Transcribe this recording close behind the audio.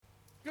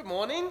Good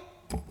morning.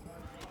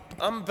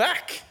 I'm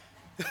back.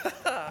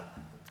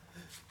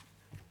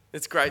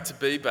 It's great to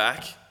be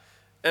back.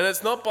 And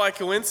it's not by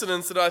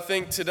coincidence that I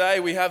think today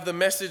we have the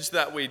message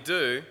that we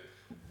do.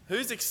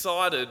 Who's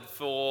excited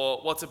for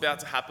what's about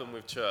to happen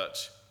with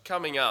church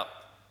coming up?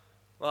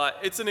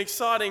 It's an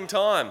exciting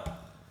time.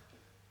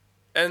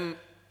 And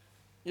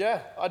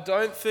I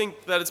don't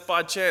think that it's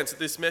by chance that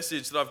this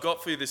message that I've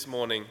got for you this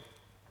morning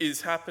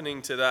is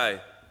happening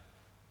today.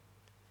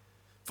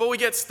 Before we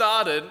get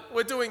started,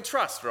 we're doing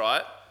trust,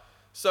 right?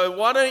 So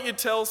why don't you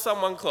tell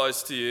someone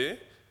close to you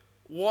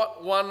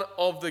what one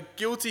of the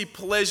guilty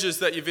pleasures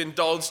that you've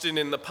indulged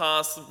in the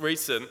past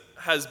recent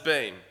has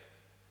been.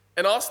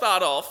 And I'll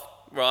start off,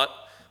 right?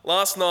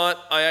 Last night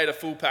I ate a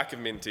full pack of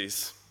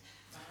Minties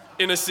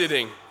in a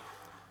sitting.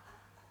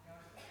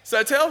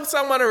 So tell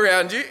someone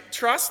around you,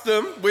 trust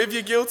them with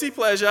your guilty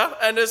pleasure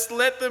and just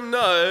let them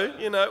know,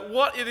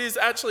 what it is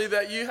actually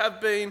that you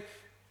have been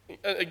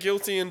a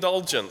guilty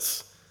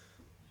indulgence.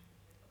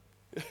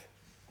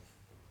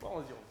 What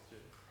was yours,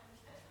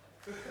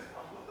 Jude?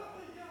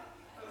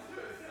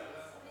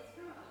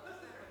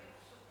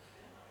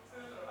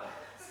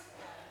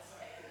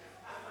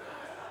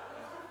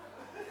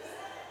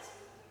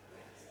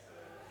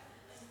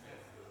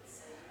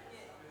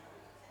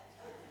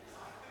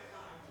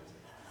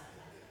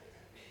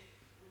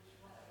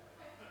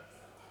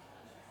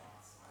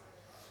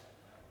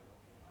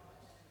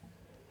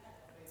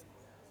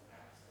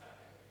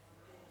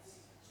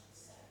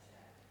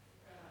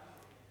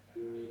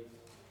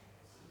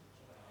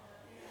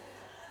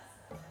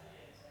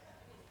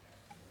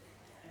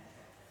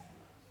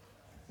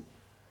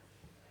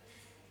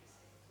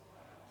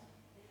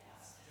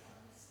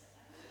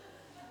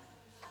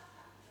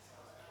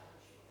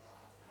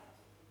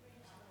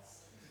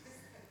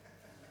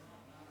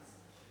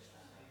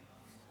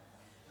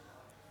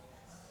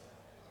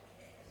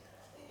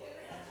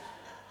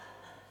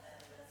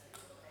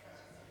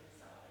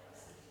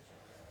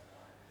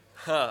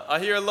 I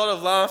hear a lot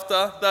of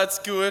laughter. That's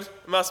good.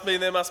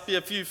 There must be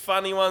a few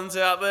funny ones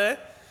out there.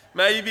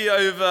 Maybe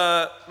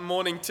over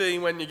morning tea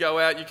when you go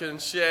out you can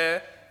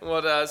share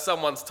what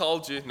someone's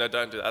told you. No,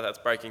 don't do that. That's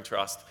breaking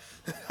trust.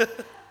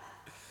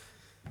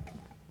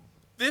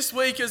 This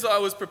week as I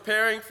was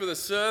preparing for the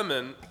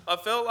sermon, I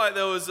felt like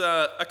there was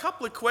a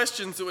couple of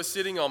questions that were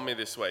sitting on me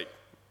this week.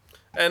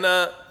 And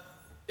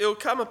it'll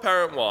come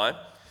apparent why.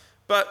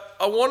 But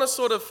I want to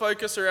sort of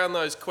focus around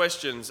those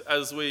questions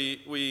as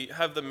we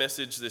have the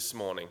message this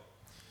morning.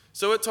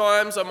 So at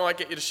times I might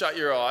get you to shut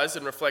your eyes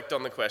and reflect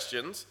on the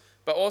questions,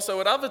 but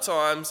also at other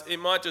times it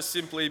might just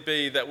simply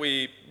be that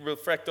we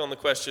reflect on the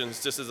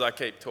questions just as I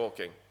keep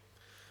talking.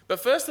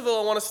 But first of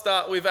all I want to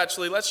start with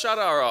let's shut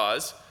our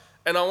eyes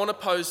and I want to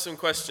pose some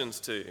questions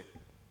to you.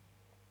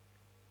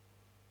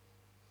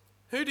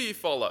 Who do you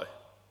follow?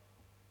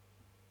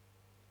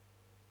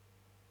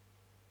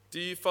 Do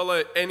you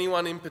follow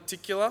anyone in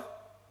particular?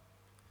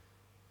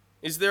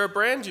 Is there a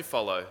brand you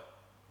follow?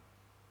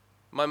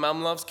 My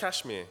mum loves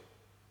cashmere.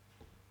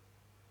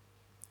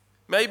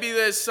 Maybe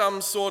there's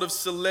some sort of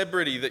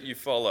celebrity that you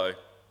follow,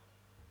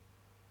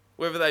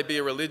 whether they be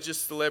a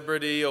religious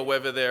celebrity or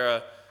whether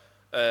they're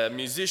a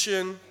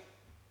musician.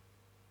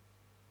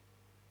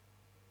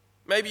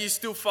 Maybe you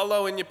still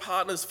follow in your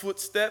partner's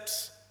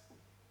footsteps.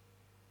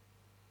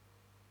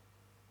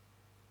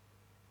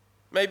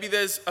 Maybe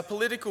there's a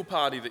political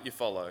party that you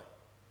follow.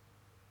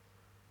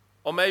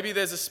 Or maybe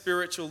there's a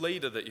spiritual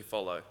leader that you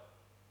follow.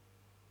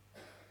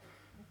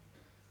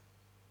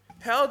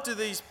 How do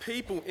these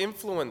people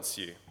influence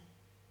you?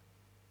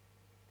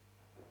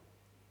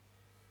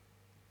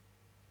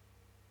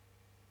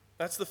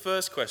 That's the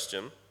first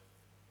question.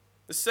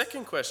 The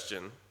second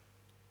question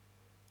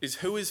is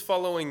who is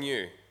following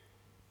you?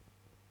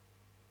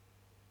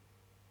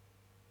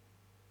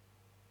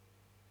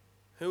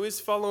 Who is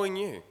following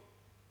you?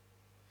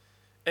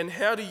 And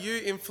how do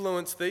you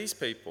influence these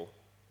people?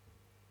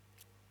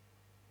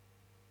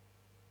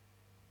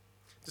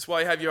 Just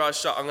while you have your eyes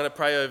shut, I'm going to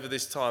pray over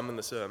this time in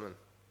the sermon.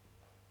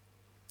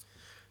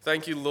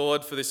 Thank you,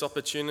 Lord, for this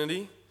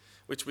opportunity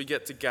which we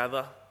get to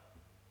gather.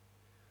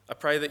 I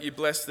pray that you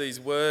bless these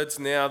words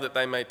now that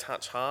they may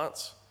touch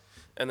hearts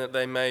and that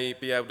they may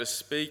be able to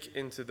speak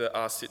into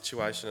our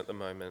situation at the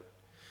moment.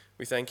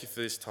 We thank you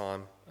for this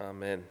time.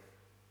 Amen.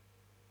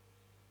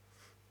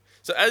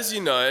 So as you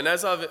know, and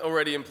as I've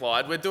already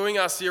implied, we're doing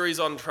our series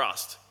on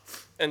trust.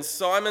 And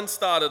Simon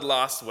started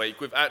last week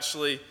with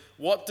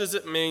what does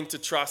it mean to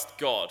trust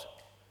God?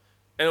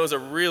 And it was a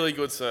really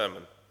good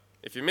sermon.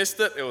 If you missed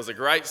it, it was a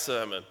great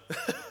sermon.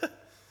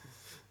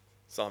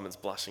 Simon's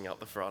blushing up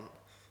the front.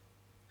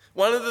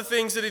 One of the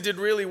things that he did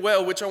really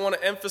well, which I want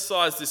to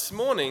emphasize this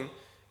morning,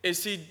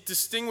 is he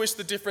distinguished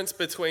the difference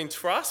between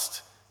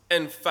trust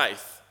and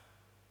faith,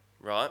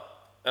 right?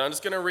 And I'm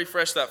just going to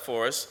refresh that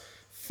for us.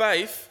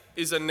 Faith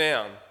is a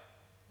noun.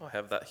 I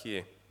have that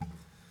here.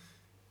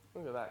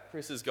 Look at that.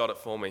 Chris has got it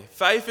for me.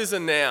 Faith is a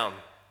noun,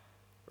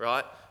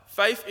 right?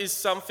 Faith is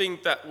something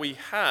that we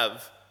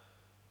have,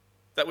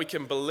 that we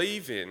can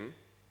believe in,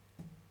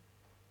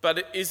 but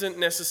it isn't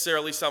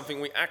necessarily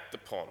something we act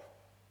upon.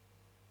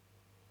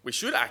 We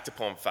should act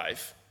upon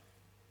faith,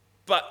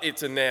 but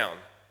it's a noun,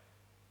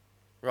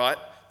 right?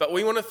 But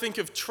we want to think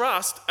of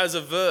trust as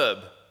a verb.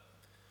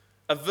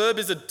 A verb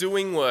is a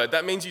doing word.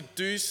 That means you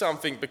do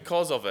something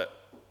because of it.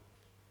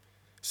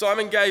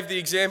 Simon gave the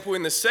example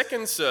in the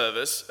second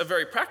service, a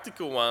very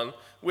practical one,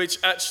 which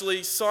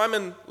actually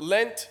Simon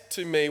lent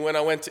to me when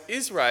I went to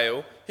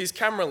Israel, his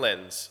camera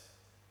lens.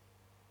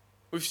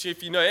 Which,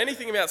 if you know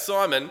anything about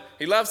Simon,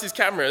 he loves his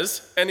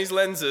cameras and his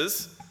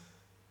lenses,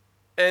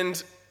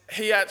 and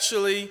he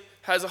actually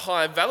has a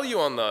high value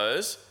on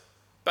those,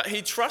 but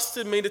he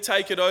trusted me to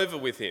take it over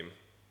with him.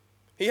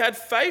 He had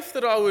faith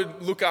that I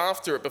would look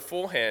after it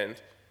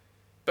beforehand,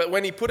 but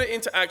when he put it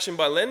into action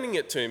by lending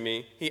it to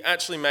me, he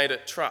actually made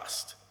it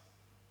trust.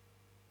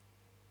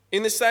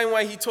 In the same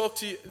way, he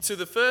talked to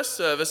the first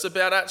service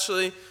about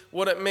actually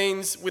what it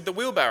means with the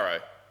wheelbarrow.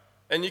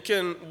 And you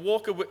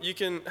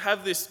can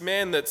have this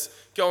man that's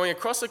going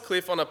across a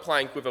cliff on a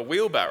plank with a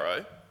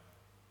wheelbarrow,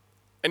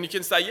 and you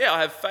can say, yeah,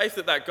 I have faith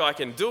that that guy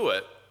can do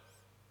it.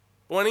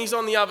 But when he's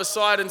on the other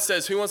side and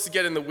says, who wants to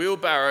get in the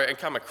wheelbarrow and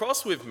come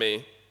across with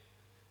me,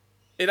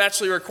 it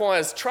actually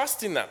requires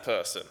trust in that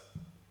person.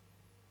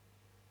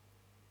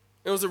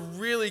 It was a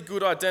really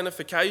good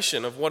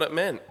identification of what it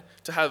meant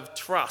to have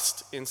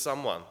trust in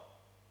someone.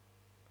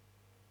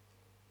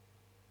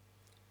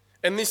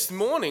 And this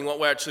morning, what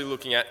we're actually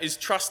looking at is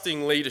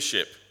trusting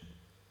leadership.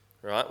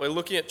 Right? We're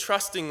looking at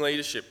trusting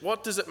leadership.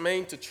 What does it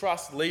mean to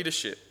trust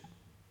leadership?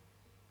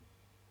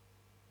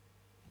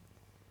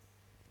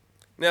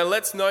 Now,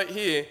 let's note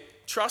here,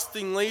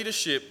 trusting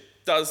leadership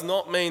does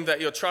not mean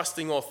that you're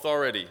trusting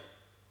authority.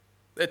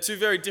 They're two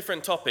very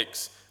different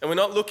topics, and we're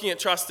not looking at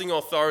trusting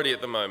authority at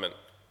the moment.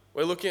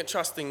 We're looking at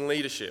trusting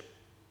leadership.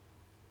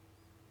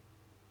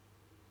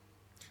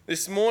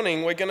 This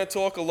morning, we're going to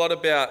talk a lot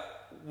about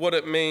what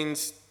it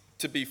means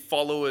to be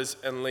followers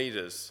and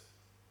leaders.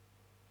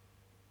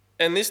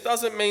 And this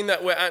doesn't mean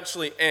that we're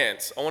actually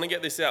ants. I want to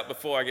get this out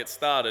before I get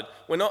started.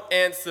 We're not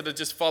ants that are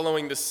just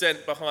following the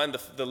scent behind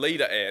the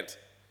leader ant,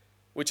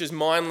 which is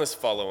mindless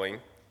following.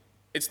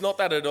 It's not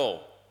that at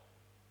all.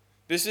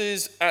 This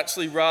is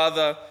actually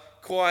rather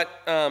quite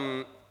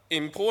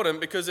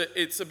important because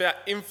it's about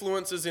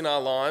influences in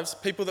our lives,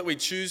 people that we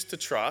choose to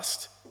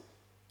trust.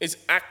 It's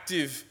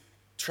active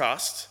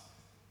trust.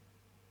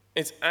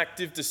 It's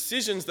active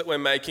decisions that we're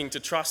making to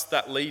trust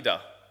that leader.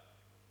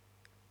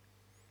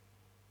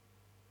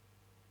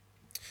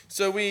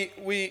 So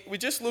we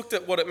just looked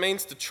at what it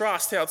means to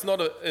trust, how it's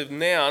not a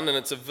noun and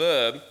it's a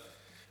verb.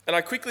 And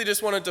I quickly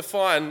just want to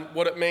define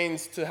what it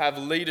means to have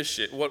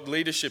leadership, what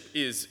leadership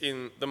is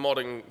in the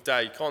modern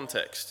day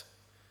context.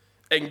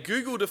 And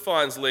Google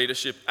defines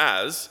leadership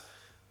as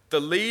the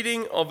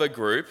leading of a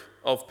group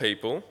of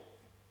people,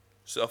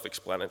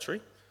 self-explanatory,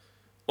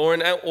 or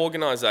an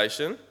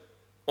organization,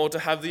 or to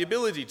have the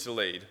ability to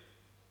lead.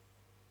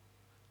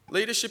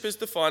 Leadership is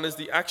defined as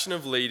the action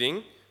of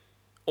leading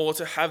or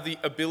to have the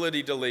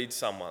ability to lead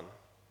someone.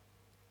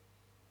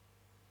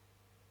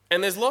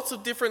 And there's lots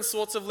of different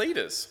sorts of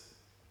leaders.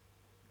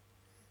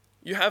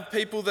 You have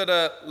people that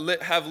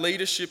have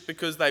leadership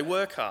because they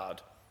work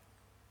hard.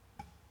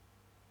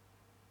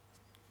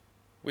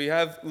 We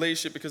have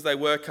leadership because they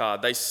work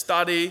hard. They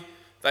study,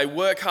 they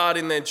work hard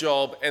in their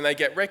job, and they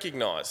get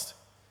recognized.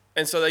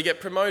 And so they get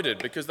promoted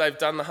because they've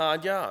done the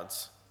hard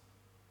yards.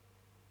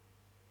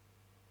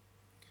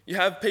 You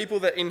have people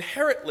that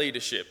inherit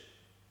leadership.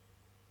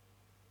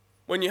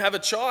 When you have a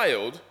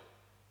child,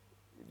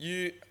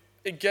 you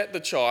get the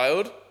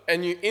child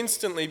and you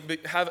instantly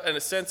have a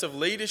sense of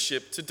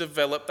leadership to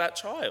develop that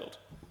child.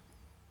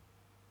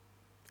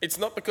 It's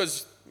not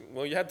because,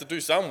 well, you had to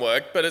do some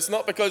work, but it's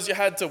not because you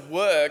had to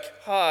work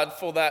hard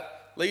for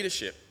that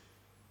leadership.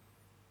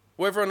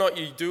 Whether or not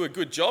you do a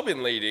good job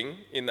in leading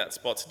in that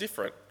spot's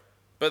different,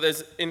 but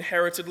there's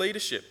inherited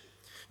leadership.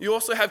 You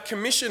also have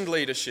commissioned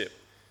leadership.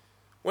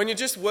 When you're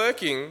just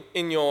working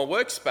in your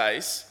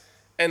workspace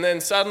and then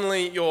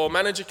suddenly your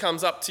manager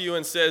comes up to you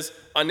and says,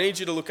 I need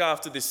you to look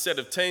after this set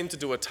of team to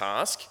do a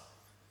task,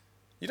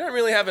 you don't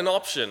really have an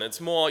option.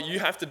 It's more you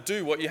have to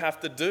do what you have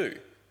to do.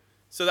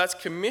 So that's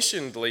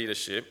commissioned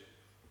leadership.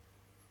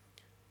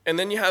 And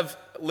then you have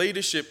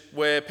leadership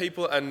where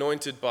people are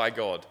anointed by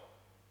God.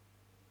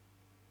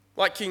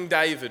 Like King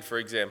David, for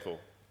example.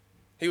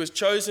 He was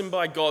chosen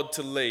by God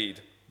to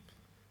lead.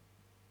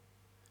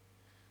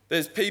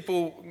 There's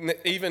people,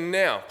 even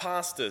now,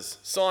 pastors,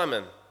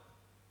 Simon,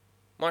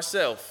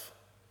 myself.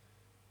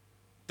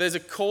 There's a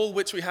call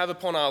which we have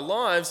upon our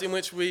lives in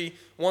which we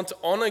want to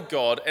honor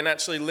God and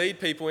actually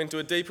lead people into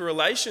a deeper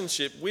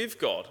relationship with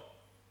God.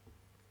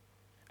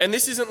 And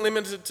this isn't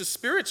limited to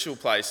spiritual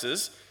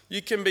places.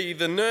 You can be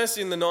the nurse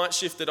in the night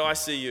shift at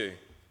ICU.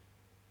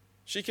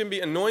 She can be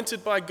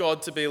anointed by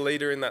God to be a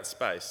leader in that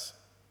space.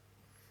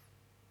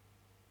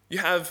 You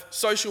have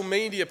social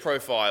media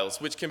profiles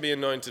which can be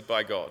anointed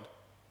by God.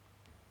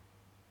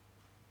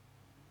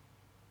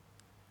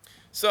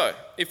 So,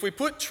 if we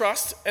put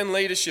trust and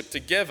leadership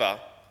together,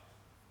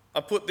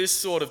 I put this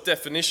sort of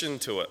definition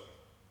to it.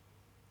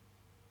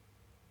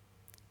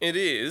 It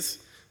is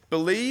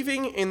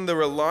believing in the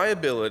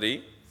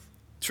reliability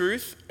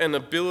truth, and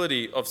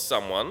ability of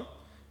someone,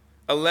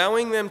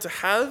 allowing them to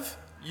have,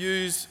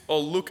 use, or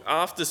look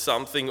after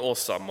something or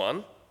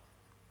someone,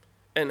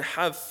 and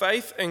have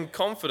faith and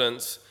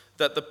confidence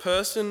that the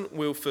person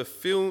will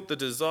fulfill the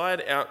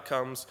desired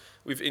outcomes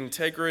with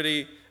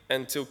integrity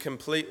until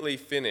completely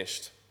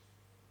finished.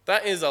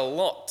 That is a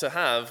lot to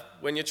have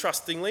when you're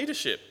trusting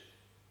leadership.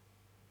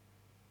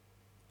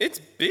 It's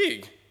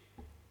big.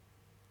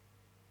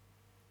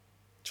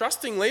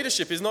 Trusting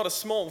leadership is not a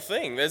small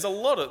thing. There's a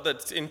lot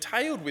that's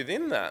entailed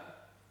within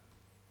that.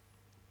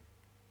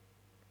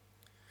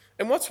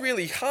 And what's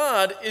really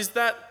hard is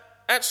that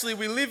actually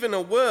we live in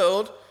a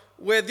world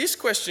where this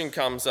question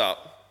comes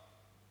up.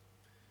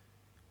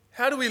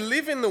 How do we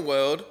live in the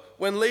world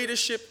when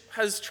leadership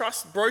has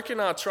broken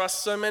our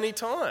trust so many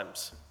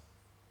times?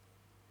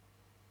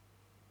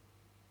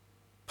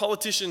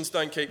 Politicians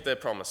don't keep their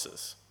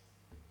promises.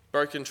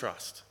 Broken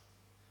trust.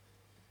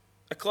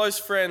 A close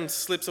friend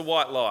slips a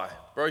white lie.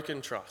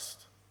 Broken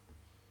trust.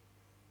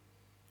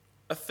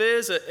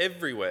 Affairs are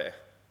everywhere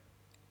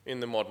in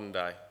the modern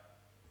day.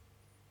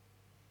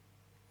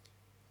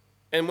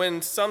 And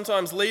when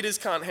sometimes leaders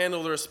can't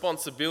handle the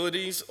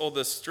responsibilities or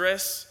the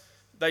stress,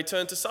 they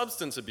turn to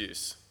substance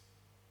abuse.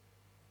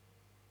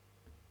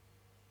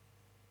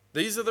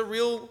 These are the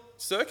real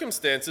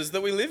circumstances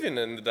that we live in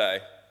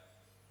today.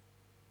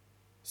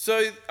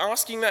 So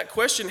asking that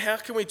question, how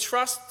can we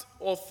trust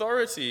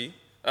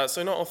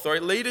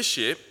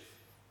leadership,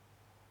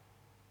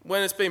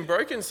 when it's been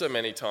broken so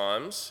many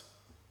times?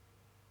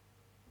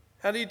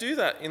 How do you do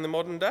that in the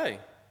modern day?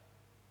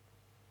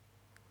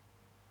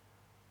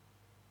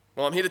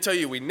 Well, I'm here to tell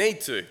you we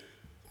need to.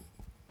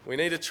 We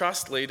need to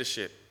trust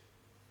leadership.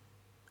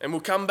 And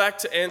we'll come back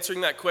to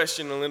answering that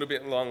question a little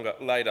bit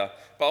later.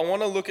 But I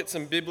want to look at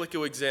some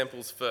biblical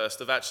examples first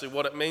of actually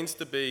what it means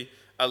to be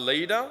a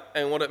leader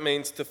and what it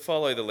means to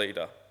follow the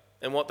leader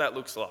and what that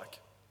looks like.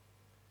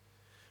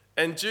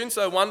 And June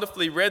so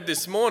wonderfully read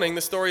this morning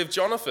the story of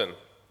Jonathan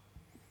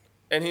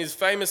and his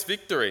famous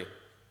victory.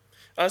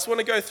 I just want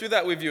to go through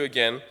that with you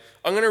again.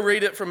 I'm going to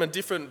read it from a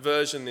different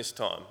version this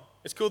time.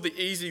 It's called the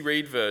Easy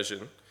Read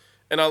version.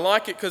 And I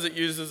like it because it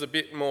uses a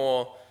bit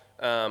more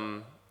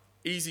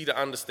easy to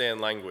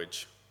understand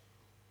language.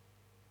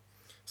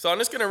 So I'm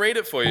just going to read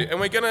it for you, and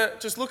we're going to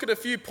just look at a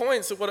few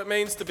points of what it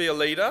means to be a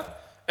leader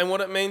and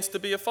what it means to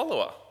be a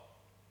follower.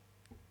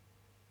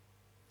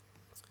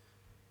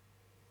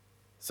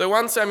 So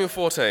 1 Samuel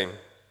 14.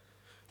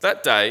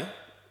 That day,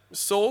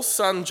 Saul's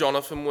son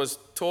Jonathan was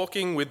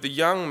talking with the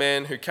young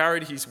man who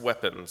carried his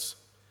weapons.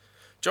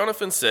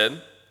 Jonathan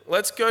said,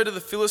 "Let's go to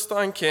the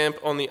Philistine camp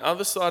on the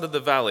other side of the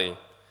valley."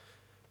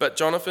 But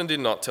Jonathan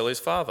did not tell his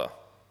father.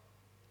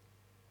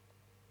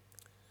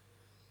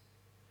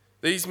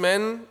 These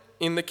men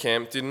in the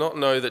camp did not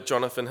know that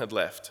Jonathan had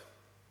left.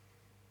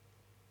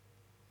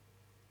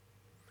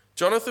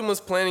 Jonathan was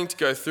planning to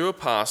go through a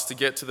pass to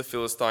get to the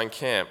Philistine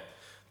camp.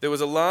 There was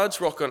a large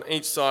rock on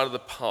each side of the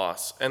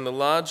pass, and the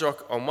large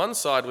rock on one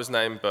side was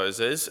named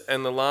Bozez,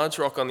 and the large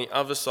rock on the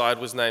other side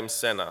was named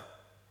Seneh.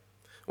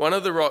 One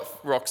of the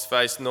rocks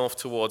faced north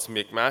towards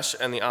Michmash,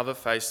 and the other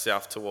faced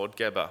south toward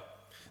Geba.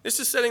 This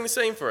is setting the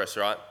scene for us,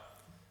 right?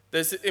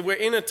 We're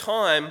in a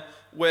time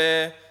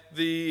where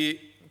the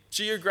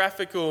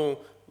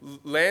geographical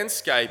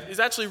landscape is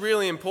actually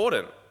really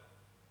important.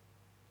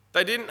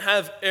 They didn't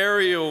have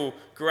aerial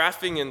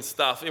graphing and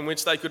stuff in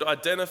which they could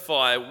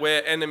identify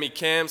where enemy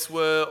camps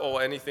were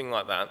or anything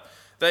like that.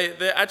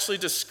 They're actually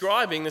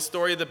describing the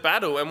story of the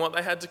battle and what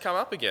they had to come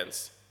up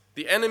against.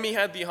 The enemy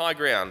had the high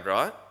ground,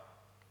 right?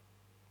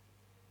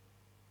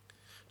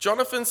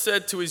 Jonathan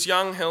said to his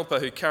young helper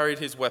who carried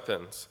his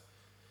weapons,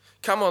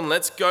 "Come on,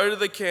 let's go to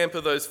the camp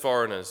of those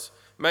foreigners.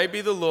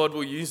 Maybe the Lord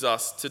will use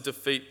us to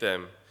defeat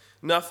them.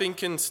 Nothing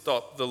can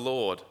stop the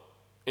Lord.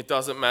 It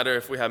doesn't matter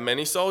if we have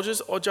many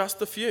soldiers or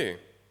just a few."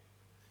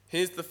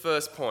 Here's the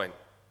first point.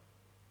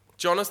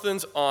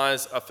 Jonathan's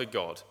eyes are for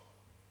God.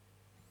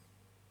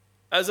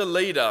 As a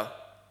leader,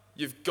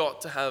 you've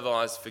got to have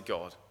eyes for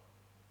God.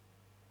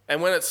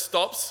 And when it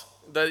stops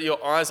that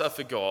your eyes are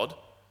for God,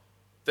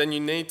 then you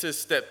need to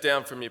step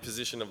down from your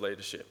position of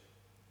leadership.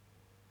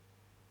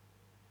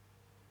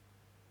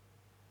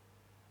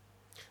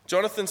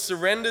 Jonathan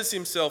surrenders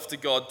himself to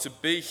God to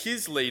be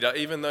his leader,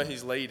 even though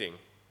he's leading.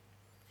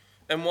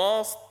 And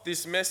whilst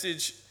this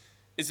message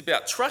is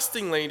about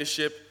trusting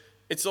leadership,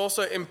 it's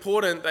also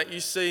important that you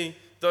see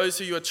those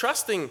who you are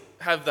trusting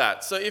have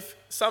that. So if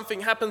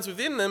something happens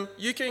within them,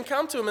 you can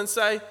come to them and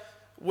say,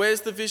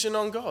 "Where's the vision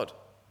on God?"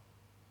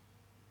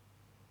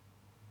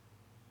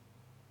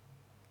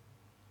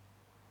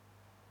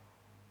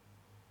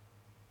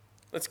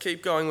 Let's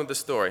keep going with the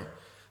story.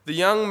 The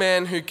young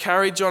man who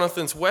carried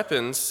Jonathan's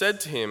weapons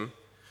said to him,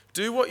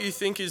 "Do what you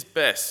think is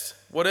best.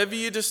 Whatever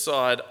you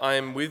decide, I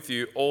am with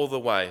you all the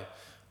way."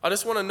 I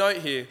just want to note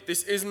here,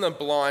 this isn't a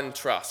blind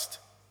trust.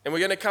 And we're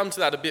going to come to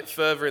that a bit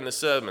further in the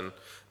sermon.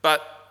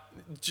 But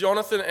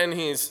Jonathan and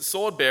his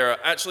sword bearer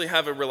actually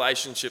have a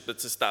relationship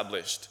that's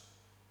established.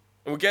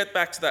 And we'll get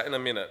back to that in a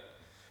minute.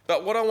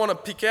 But what I want to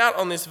pick out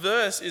on this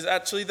verse is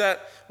actually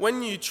that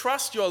when you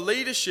trust your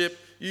leadership,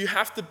 you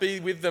have to be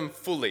with them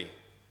fully.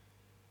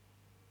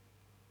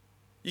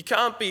 You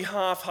can't be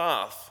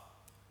half-half.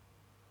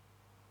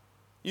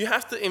 You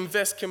have to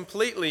invest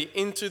completely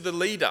into the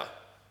leader.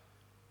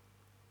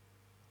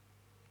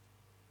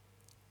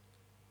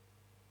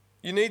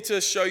 You need to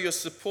show your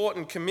support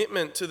and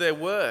commitment to their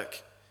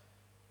work.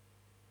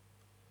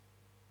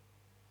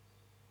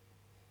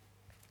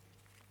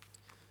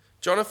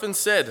 Jonathan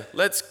said,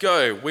 "Let's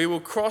go. We will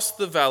cross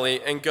the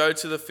valley and go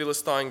to the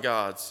Philistine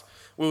guards.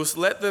 We will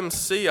let them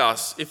see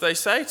us. If they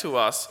say to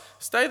us,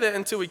 'Stay there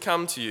until we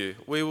come to you,'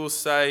 we will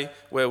say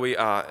where we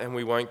are, and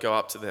we won't go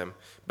up to them.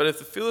 But if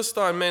the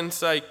Philistine men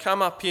say,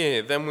 'Come up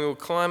here,' then we will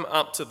climb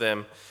up to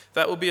them.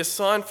 That will be a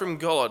sign from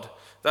God.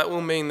 That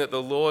will mean that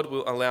the Lord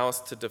will allow us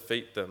to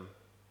defeat them."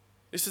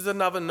 This is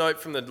another note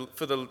from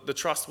the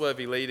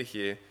trustworthy leader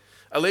here.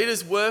 A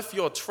leader's worth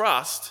your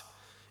trust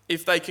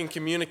if they can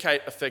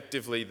communicate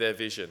effectively their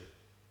vision.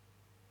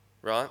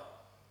 Right?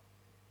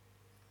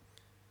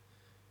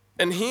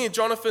 And here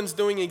Jonathan's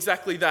doing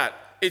exactly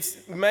that.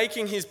 It's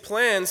making his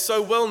plan so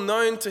well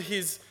known to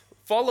his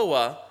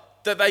follower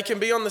that they can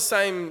be on the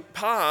same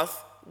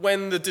path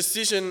when the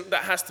decision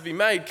that has to be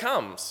made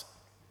comes.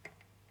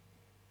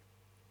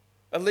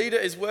 A leader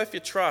is worth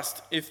your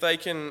trust if they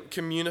can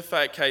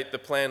communicate the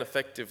plan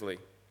effectively.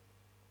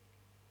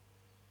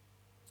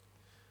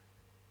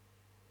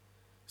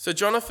 So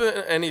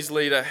Jonathan and his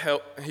leader,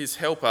 his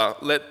helper,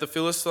 let the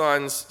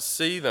Philistines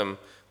see them.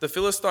 The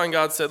Philistine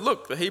guard said,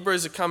 "Look, the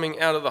Hebrews are coming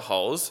out of the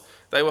holes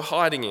they were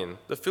hiding in."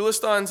 The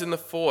Philistines in the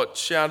fort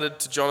shouted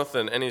to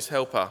Jonathan and his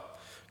helper,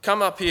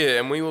 "Come up here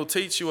and we will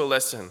teach you a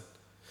lesson."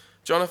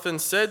 Jonathan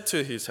said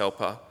to his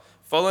helper,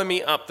 "Follow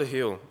me up the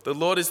hill. The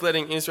Lord is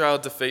letting Israel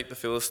defeat the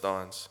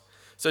Philistines."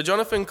 So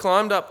Jonathan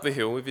climbed up the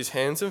hill with his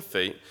hands and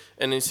feet,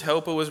 and his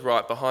helper was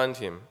right behind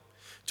him.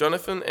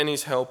 Jonathan and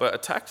his helper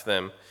attacked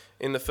them.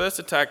 In the first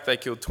attack, they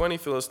killed 20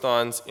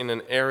 Philistines in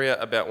an area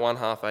about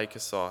 1/2 acre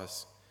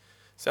size.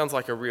 Sounds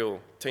like a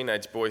real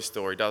teenage boy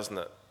story, doesn't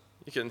it?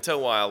 You can tell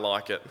why I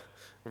like it.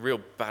 A real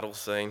battle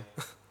scene.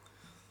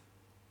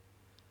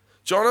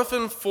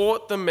 Jonathan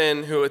fought the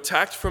men who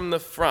attacked from the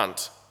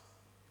front,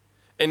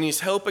 and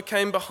his helper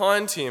came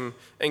behind him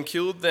and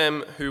killed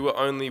them who were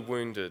only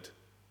wounded.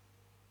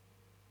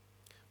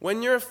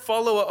 When you're a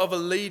follower of a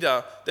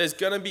leader, there's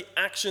going to be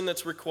action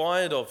that's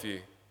required of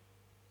you.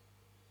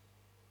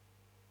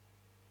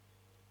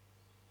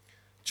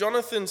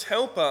 Jonathan's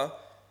helper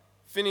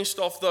finished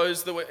off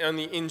those that were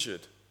only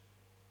injured.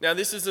 Now,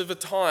 this is of a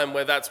time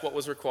where that's what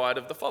was required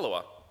of the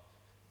follower.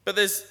 But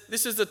this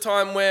is a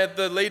time where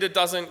the leader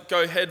doesn't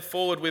go head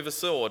forward with a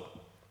sword.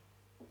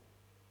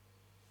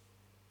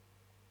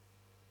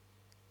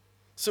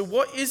 So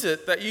what is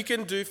it that you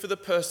can do for the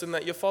person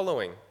that you're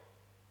following?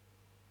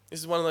 This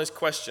is one of those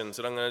questions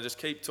that I'm going to just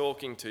keep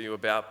talking to you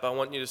about, but I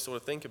want you to sort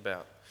of think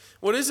about.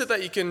 What is it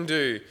that you can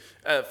do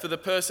for the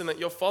person that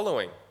you're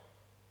following?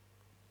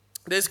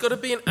 There's got to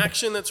be an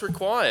action that's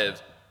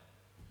required.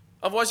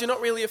 Otherwise, you're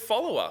not really a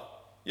follower.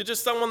 You're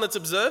just someone that's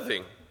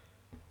observing.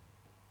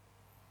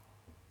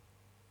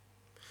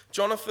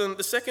 Jonathan,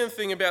 the second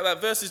thing about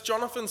that verse is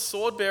Jonathan's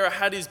sword bearer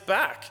had his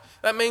back.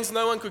 That means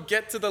no one could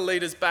get to the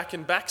leader's back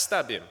and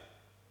backstab him.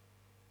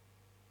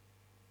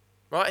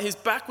 Right? His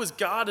back was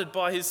guarded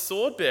by his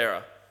sword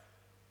bearer.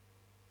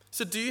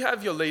 So do you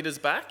have your leader's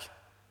back?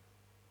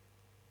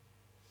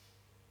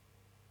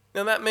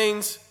 Now that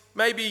means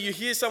maybe you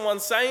hear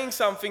someone saying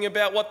something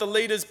about what the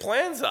leader's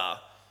plans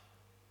are,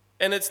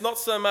 and it's not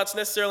so much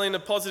necessarily in a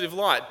positive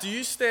light. Do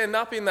you stand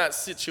up in that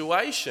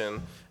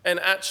situation and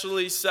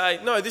actually say,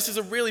 no, this is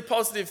a really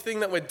positive thing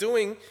that we're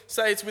doing,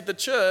 say it's with the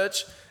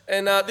church,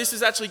 and this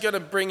is actually going to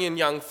bring in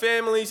young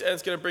families, and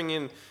it's going to bring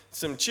in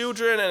some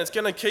children, and it's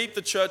going to keep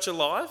the church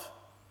alive?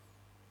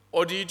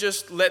 Or do you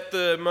just let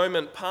the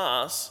moment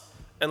pass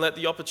and let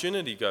the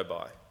opportunity go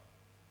by?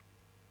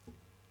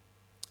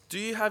 Do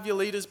you have your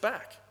leaders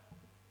back?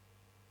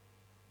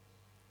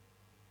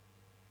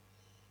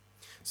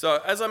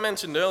 So, as I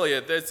mentioned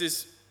earlier, there's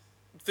this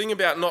thing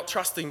about not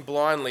trusting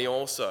blindly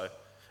also.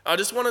 I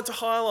just wanted to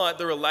highlight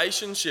the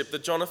relationship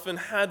that Jonathan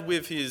had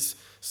with his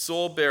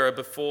sword bearer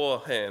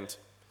beforehand.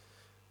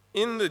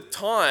 In the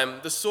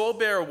time, the sword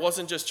bearer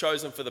wasn't just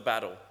chosen for the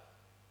battle.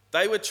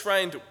 They were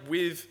trained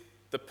with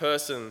the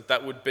person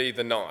that would be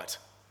the knight,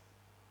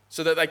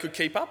 so that they could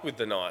keep up with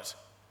the knight.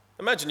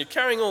 Imagine you're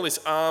carrying all this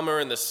armor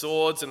and the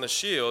swords and the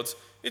shields.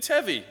 It's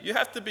heavy. You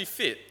have to be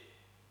fit.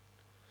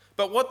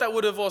 But what that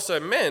would have also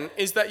meant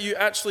is that you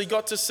actually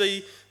got to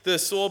see the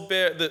sword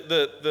bearer,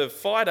 the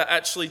fighter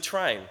actually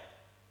train.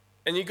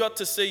 And you got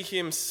to see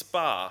him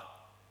spar.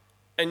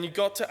 And you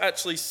got to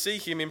actually see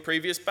him in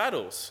previous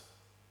battles.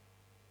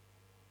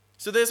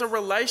 So there's a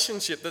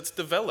relationship that's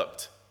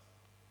developed.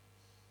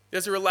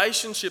 There's a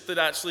relationship that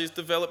actually is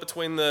developed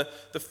between the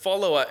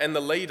follower and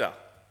the leader.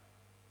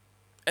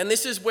 And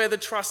this is where the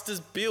trust is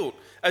built.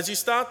 As you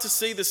start to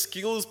see the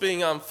skills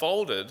being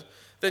unfolded,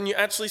 then you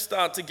actually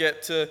start to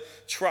get to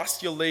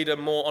trust your leader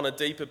more on a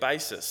deeper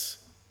basis.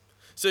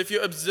 So if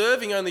you're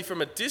observing only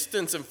from a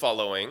distance and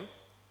following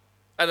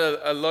at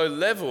a low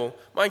level,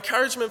 my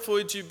encouragement for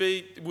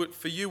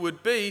you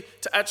would be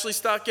to actually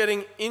start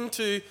getting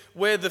into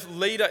where the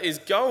leader is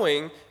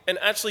going and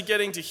actually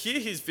getting to hear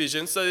his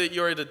vision so that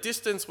you're at a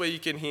distance where you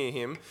can hear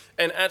him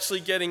and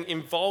actually getting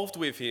involved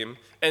with him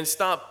and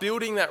start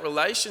building that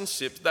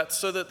relationship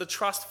so that the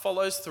trust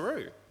follows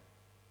through.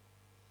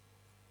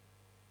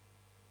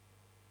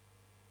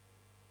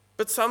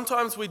 But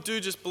sometimes we do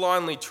just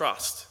blindly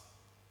trust.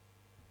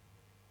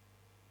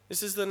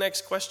 This is the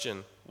next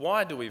question.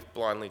 Why do we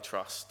blindly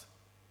trust?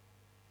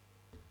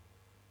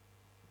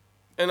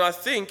 And I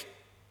think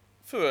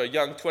for a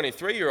young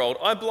 23-year-old,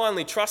 I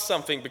blindly trust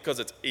something because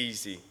it's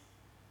easy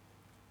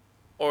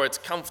or it's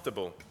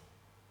comfortable.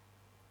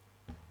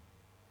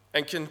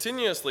 And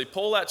continuously,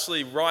 Paul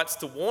actually writes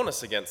to warn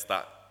us against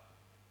that.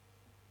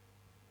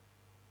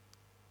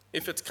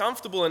 If it's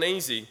comfortable and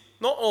easy,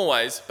 not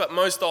always, but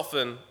most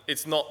often,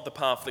 it's not the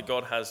path that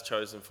God has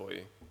chosen for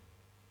you.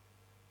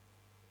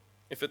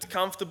 If it's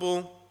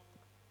comfortable,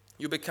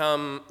 you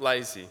become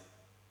lazy.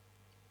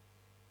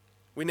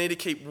 We need to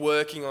keep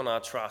working on our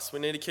trust. We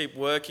need to keep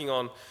working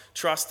on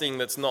trusting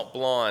that's not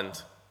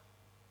blind.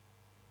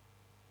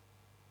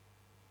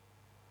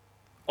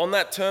 On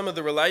that term of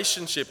the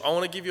relationship, I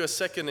want to give you a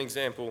second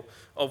example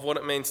of what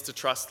it means to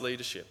trust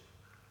leadership.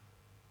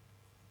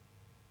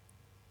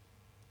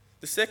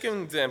 The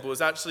second example is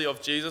actually of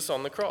Jesus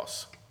on the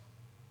cross.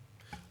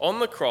 On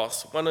the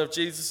cross, one of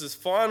Jesus'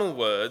 final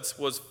words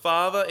was,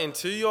 "Father,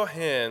 into your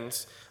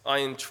hands I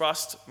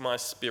entrust my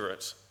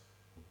spirit."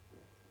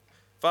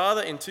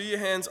 Father, into your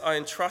hands I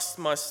entrust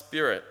my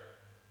spirit.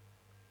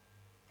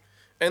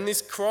 And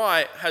this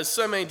cry has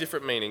so many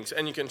different meanings,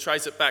 and you can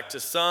trace it back to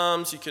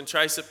Psalms, you can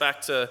trace it back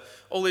to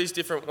all these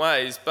different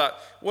ways.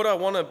 But what I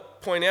want to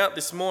point out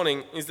this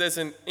morning is there's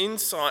an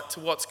insight to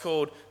what's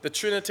called the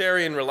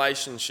Trinitarian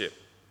relationship.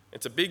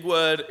 It's a big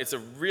word, it's a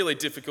really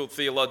difficult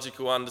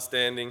theological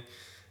understanding.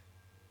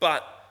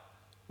 But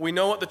we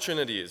know what the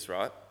Trinity is,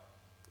 right?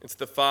 It's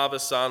the Father,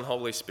 Son,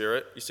 Holy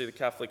Spirit. You see the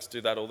Catholics do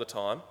that all the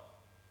time.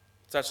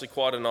 It's actually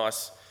quite a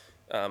nice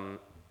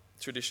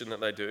tradition that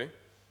they do.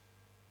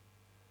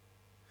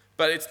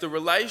 But it's the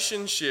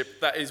relationship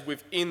that is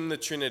within the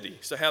Trinity.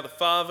 So how the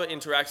Father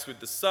interacts with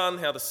the Son,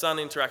 how the Son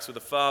interacts with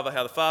the Father,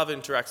 how the Father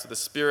interacts with the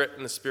Spirit,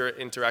 and the Spirit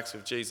interacts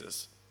with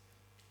Jesus.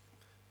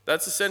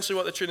 That's essentially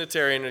what the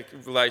Trinitarian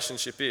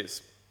relationship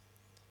is.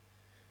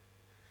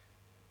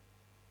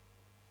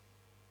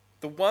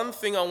 The one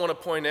thing I want to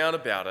point out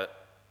about it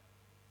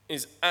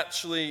is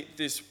actually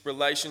this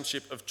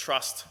relationship of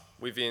trust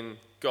within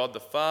God the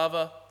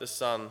Father, the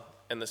Son,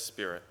 and the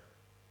Spirit.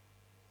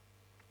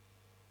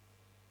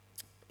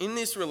 In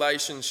this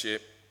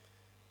relationship,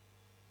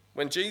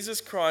 when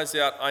Jesus cries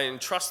out, "I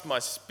entrust my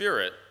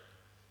spirit,"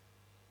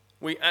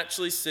 we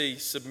actually see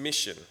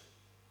submission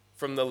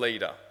from the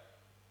leader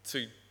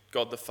to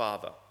God the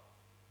Father.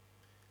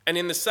 And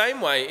in the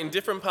same way, in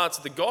different parts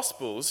of the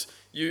Gospels,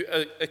 you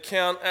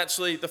account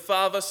actually the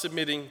Father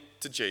submitting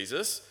to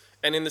Jesus,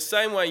 and in the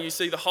same way you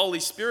see the Holy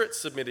Spirit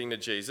submitting to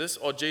Jesus,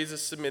 or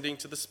Jesus submitting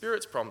to the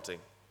Spirit's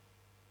prompting.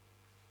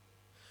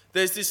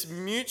 There's this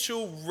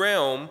mutual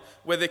realm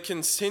where they're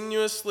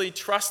continuously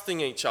trusting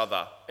each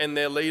other and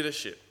their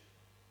leadership.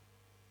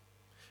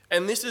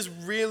 And this is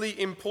really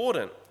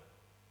important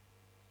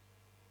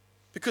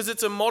because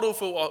it's a model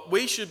for what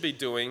we should be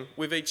doing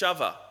with each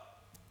other.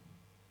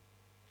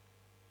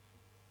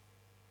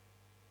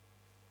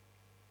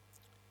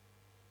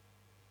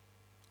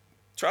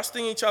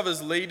 Trusting each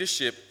other's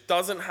leadership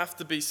doesn't have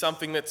to be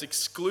something that's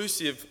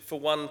exclusive for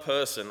one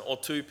person or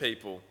two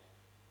people.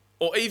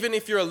 Or even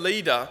if you're a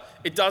leader,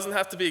 it doesn't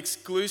have to be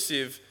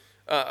exclusive,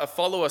 it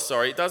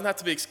doesn't have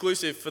to be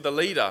exclusive for the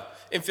leader.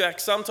 In fact,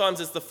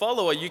 sometimes as the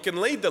follower, you can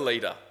lead the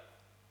leader.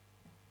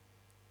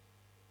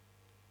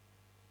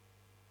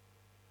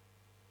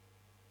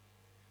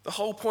 The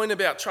whole point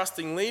about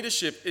trusting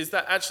leadership is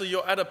that actually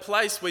you're at a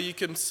place where you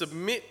can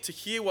submit to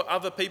hear what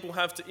other people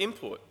have to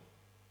input.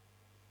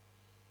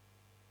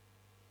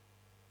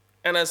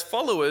 And as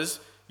followers,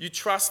 you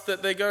trust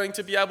that they're going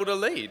to be able to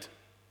lead.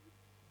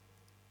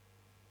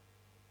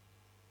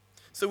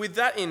 So with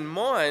that in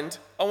mind,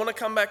 I want to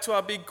come back to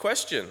our big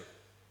question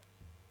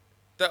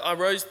that I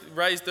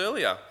raised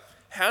earlier.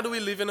 How do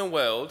we live in a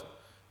world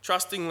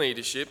trusting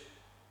leadership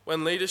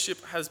when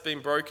leadership has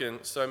been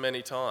broken so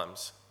many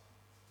times?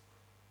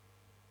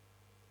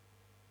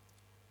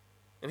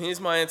 And here's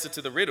my answer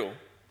to the riddle.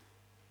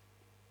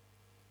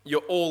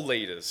 You're all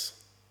leaders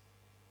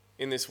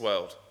in this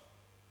world.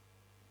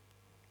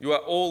 You are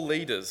all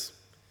leaders.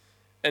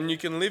 And you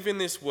can live in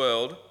this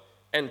world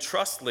and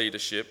trust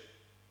leadership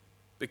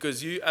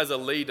because you as a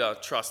leader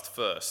trust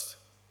first.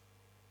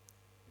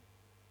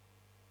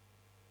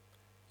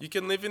 You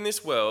can live in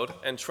this world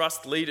and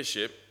trust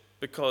leadership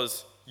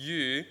because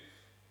you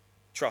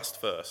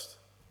trust first.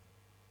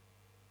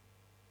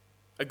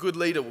 A good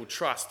leader will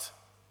trust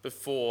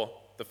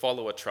before the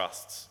follower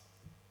trusts.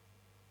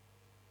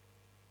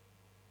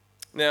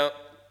 Now,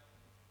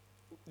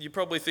 you're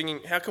probably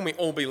thinking, how can we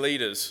all be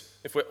leaders?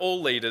 If we're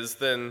all leaders,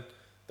 then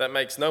that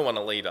makes no one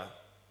a leader.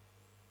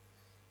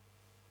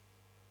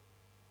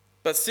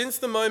 But since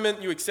the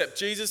moment you accept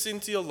Jesus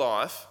into your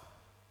life,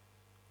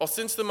 or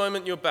since the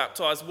moment you're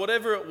baptized,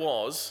 whatever it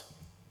was,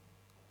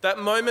 that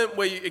moment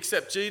where you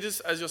accept Jesus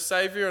as your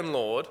Savior and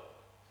Lord,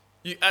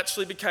 you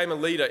actually became a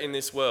leader in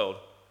this world.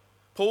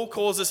 Paul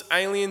calls us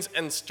aliens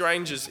and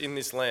strangers in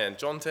this land,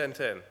 John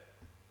 10:10.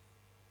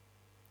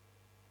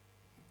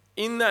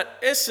 In that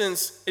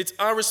essence, it's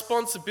our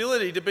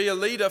responsibility to be a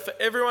leader for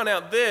everyone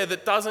out there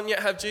that doesn't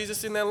yet have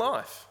Jesus in their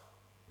life.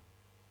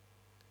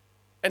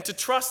 And to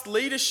trust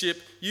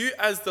leadership, you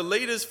as the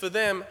leaders for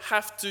them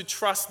have to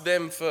trust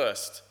them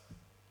first.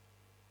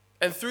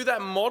 And through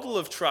that model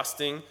of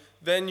trusting,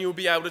 then you'll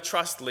be able to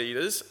trust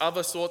leaders,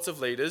 other sorts of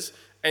leaders,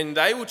 and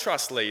they will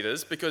trust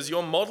leaders because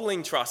you're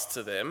modeling trust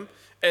to them,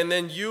 and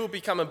then you will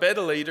become a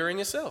better leader in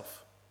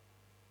yourself,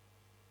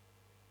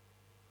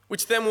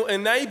 which then will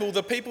enable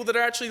the people that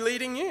are actually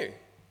leading you.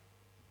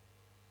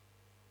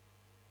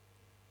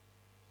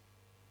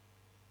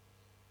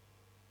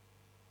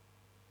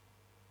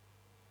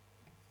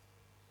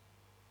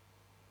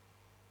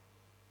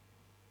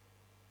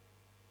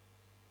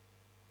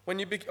 When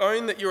you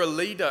own that you're a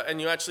leader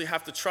and you actually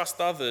have to trust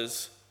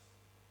others,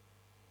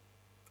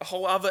 a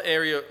whole other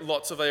area,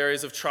 lots of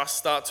areas of trust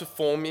start to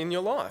form in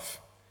your life.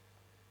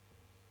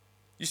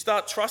 You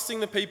start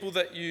trusting the people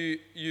that you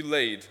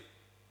lead.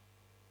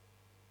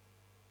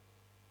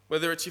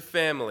 Whether it's your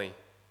family,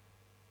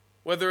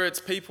 whether it's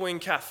people in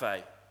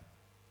cafe.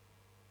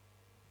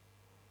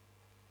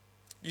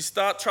 You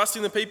start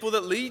trusting the people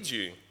that lead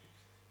you.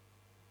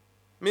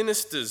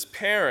 Ministers,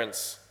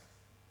 parents,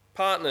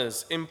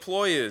 partners,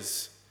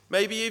 employers,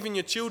 maybe even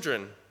your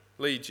children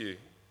lead you.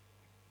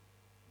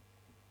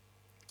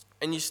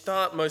 And you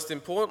start, most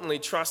importantly,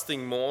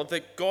 trusting more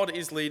that God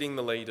is leading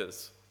the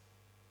leaders.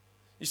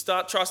 You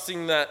start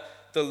trusting that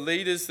the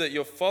leaders that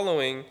you're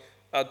following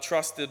are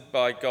trusted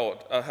by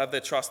God, have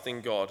their trust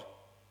in God,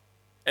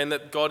 and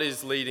that God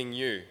is leading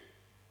you.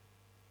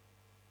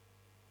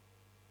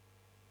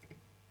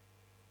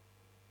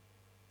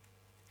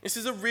 This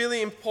is a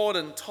really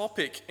important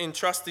topic in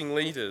trusting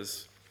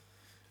leaders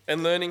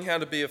and learning how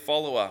to be a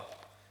follower,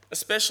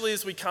 especially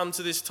as we come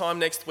to this time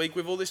next week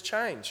with all this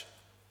change.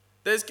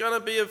 There's going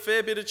to be a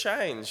fair bit of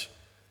change,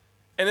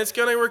 and it's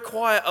going to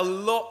require a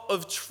lot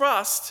of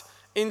trust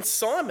in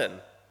Simon.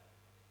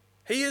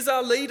 He is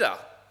our leader.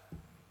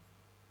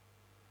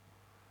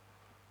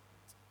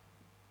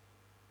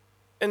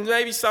 And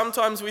maybe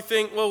sometimes we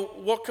think, well,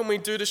 what can we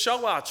do to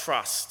show our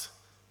trust?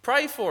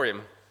 Pray for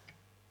him.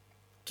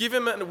 Give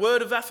him a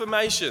word of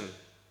affirmation.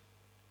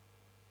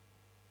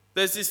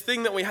 There's this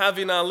thing that we have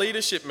in our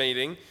leadership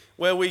meeting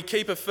where we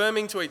keep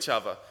affirming to each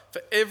other.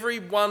 For every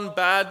one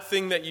bad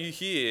thing that you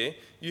hear,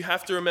 you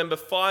have to remember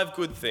 5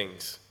 good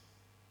things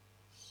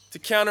to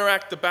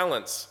counteract the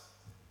balance.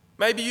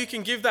 Maybe you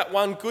can give that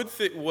one good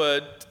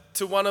word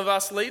to one of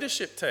us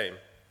leadership team.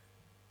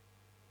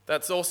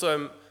 That's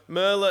also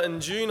Merla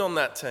and June on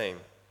that team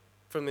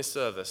from this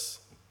service.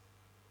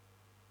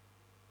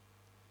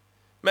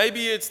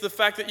 Maybe it's the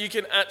fact that you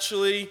can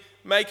actually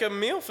make a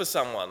meal for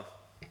someone.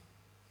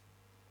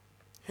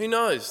 Who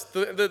knows?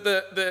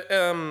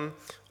 The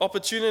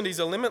opportunities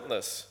are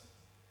limitless.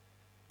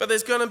 But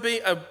there's going to be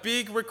a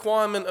big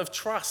requirement of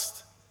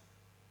trust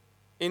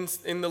in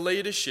the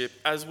leadership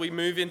as we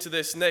move into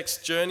this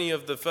next journey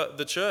of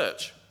the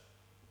church.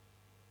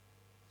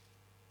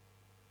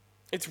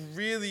 It's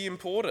really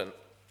important.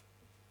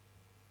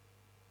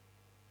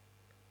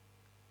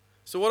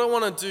 So what I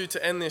want to do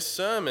to end this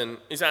sermon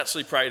is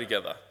actually pray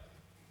together.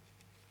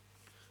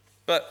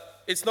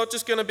 But it's not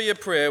just going to be a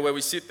prayer where we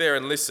sit there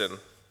and listen.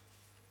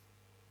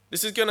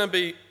 It's going to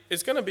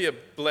be a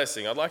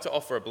blessing. I'd like to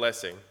offer a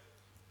blessing.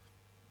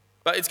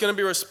 But it's going to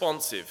be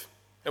responsive.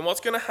 And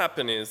what's going to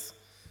happen is,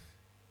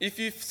 if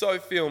you so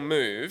feel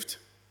moved,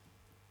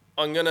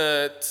 I'm going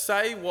to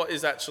say what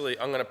is actually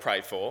I'm going to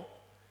pray for.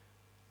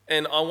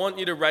 And I want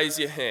you to raise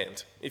your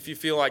hand if you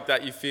feel like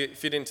that you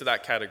fit into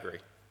that category.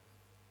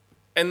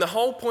 And the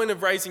whole point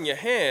of raising your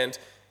hand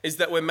is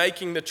that we're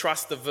making the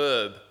trust a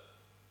verb.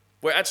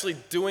 We're actually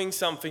doing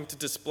something to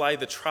display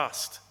the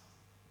trust.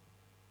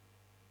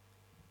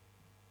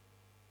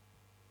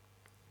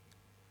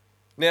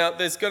 Now,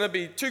 there's going to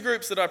be 2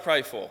 groups that I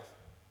pray for.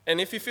 And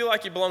if you feel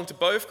like you belong to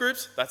both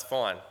groups, that's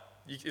fine.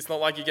 It's not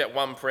like you get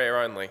one prayer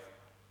only.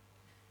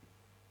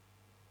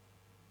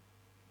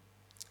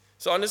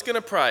 So I'm just going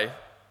to pray.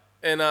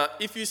 And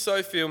if you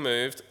so feel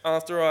moved,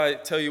 after I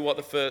tell you what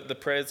the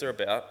prayers are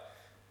about,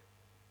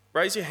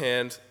 raise your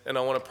hand and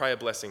I want to pray a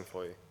blessing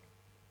for you.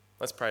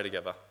 Let's pray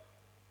together.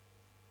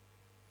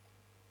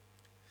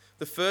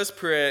 The first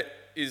prayer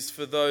is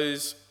for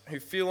those who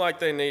feel like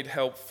they need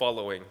help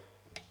following.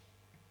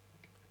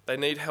 They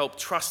need help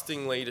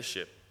trusting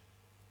leadership.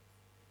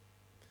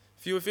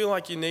 If you feel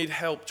like you need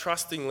help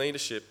trusting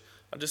leadership,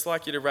 I'd just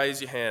like you to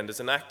raise your hand as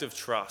an act of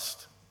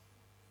trust.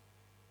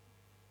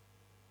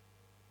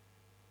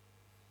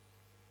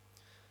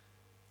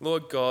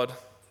 Lord God,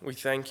 we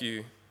thank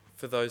you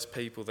for those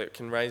people that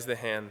can raise their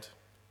hand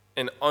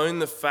and own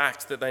the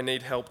fact that they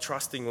need help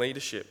trusting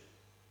leadership.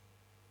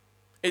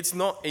 It's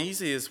not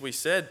easy, as we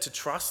said, to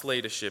trust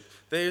leadership.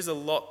 There is a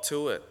lot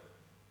to it.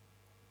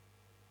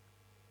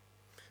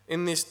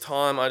 In this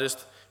time, I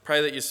just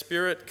pray that your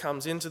Spirit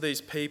comes into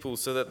these people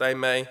so that they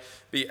may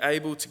be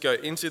able to go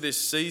into this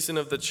season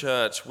of the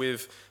church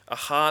with a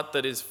heart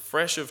that is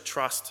fresh of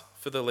trust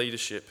for the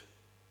leadership.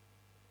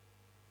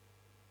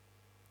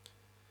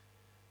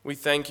 We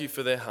thank you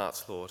for their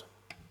hearts, Lord.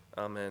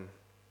 Amen.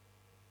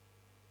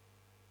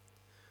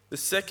 The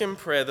second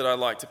prayer that I'd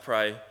like to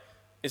pray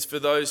is for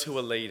those who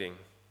are leading.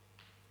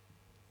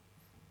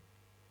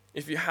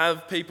 If you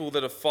have people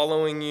that are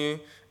following you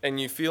and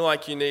you feel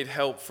like you need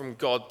help from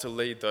God to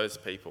lead those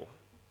people,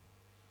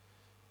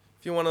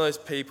 if you're one of those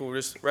people,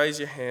 just raise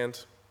your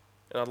hand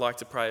and I'd like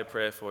to pray a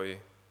prayer for you.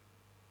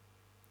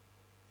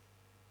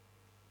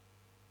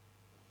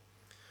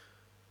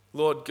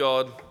 Lord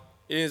God,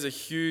 it is a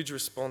huge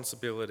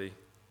responsibility.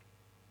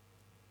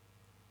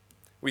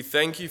 We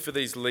thank you for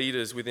these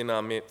leaders within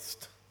our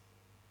midst.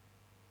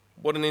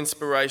 What an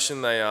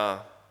inspiration they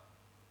are.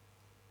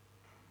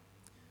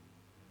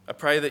 I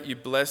pray that you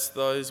bless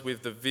those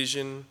with the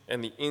vision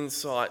and the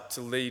insight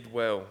to lead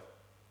well.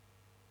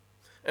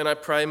 And I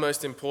pray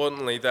most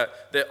importantly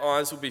that their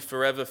eyes will be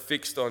forever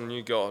fixed on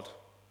you, God,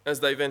 as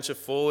they venture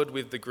forward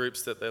with the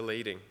groups that they're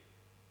leading.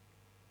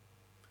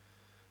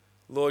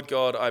 Lord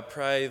God, I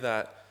pray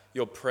that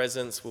your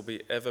presence will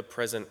be ever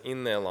present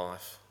in their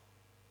life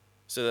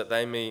so that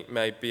they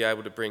may be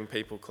able to bring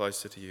people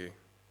closer to you.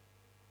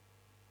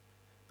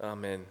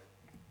 Amen.